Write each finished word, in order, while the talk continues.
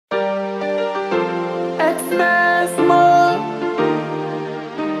X-Mezmo.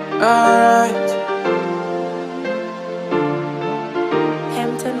 Alright.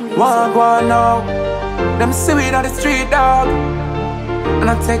 Hemton One now. Them see we on the street, dog. And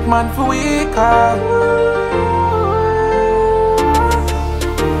I take man for weak,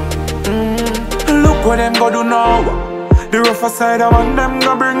 Look what them go do now. The rougher side I want them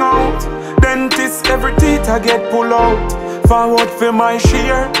go bring out. Dentist every teeth I get pull out. Forward for my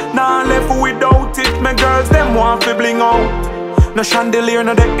share, nah left without it. My girls them want to bling out. No chandelier,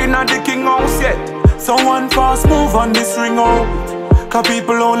 no deck in the king house yet. So one fast move on this ring out. Cause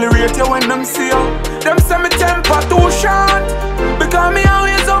people only rate you when them see you. Them say me temper too short, because me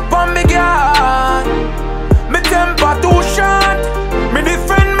always up on me guard. Me temper too short, me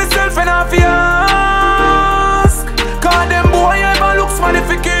defend myself and I fi ask. Cause them boy ever looks funny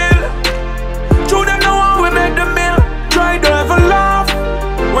fi kill. True them know how we make them mill. Try to ever laugh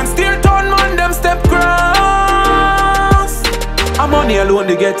when steer turn man them step cross. I'm money alone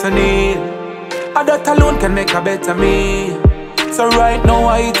to get a need, and that alone can make a better me. So right now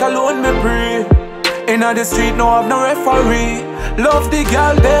I eat alone, me pray. Inna the street, no have no referee. Love the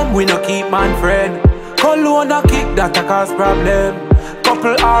girl, them, we no keep man friend. Cologne a kick, that a cause problem.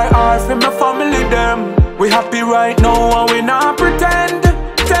 Couple RR for my family, them. We happy right now and we not pretend.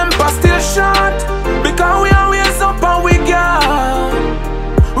 Temper still short, because we always up and we gone.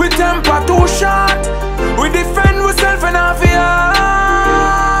 We temper too short, we defend ourselves and our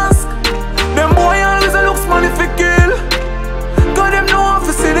ask. Them boy always looks money for kill. Cause them know how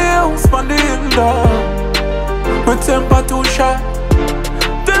to see the house on the hill, dog. My temper too short,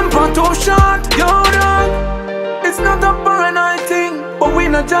 temper too short, yo dog. It's not a paranoid thing, but we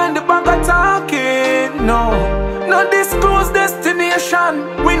not join the bag of talking, no. Not disclose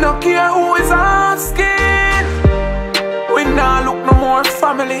destination, we not care who is asking. We not look no more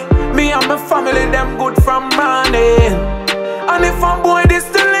family, me and my family, them good from morning. And if a boy this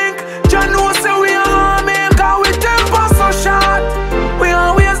the link, John know say we are army. Cause we temper so short, we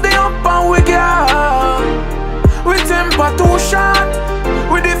always the up and we get. We temper too short,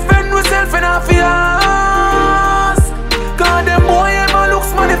 we defend ourselves and our ask. Cause them boy ever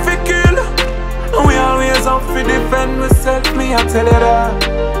looks money for kill. And we always up to defend ourselves, me I tell you that.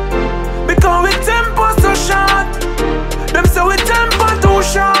 Because we temper so short,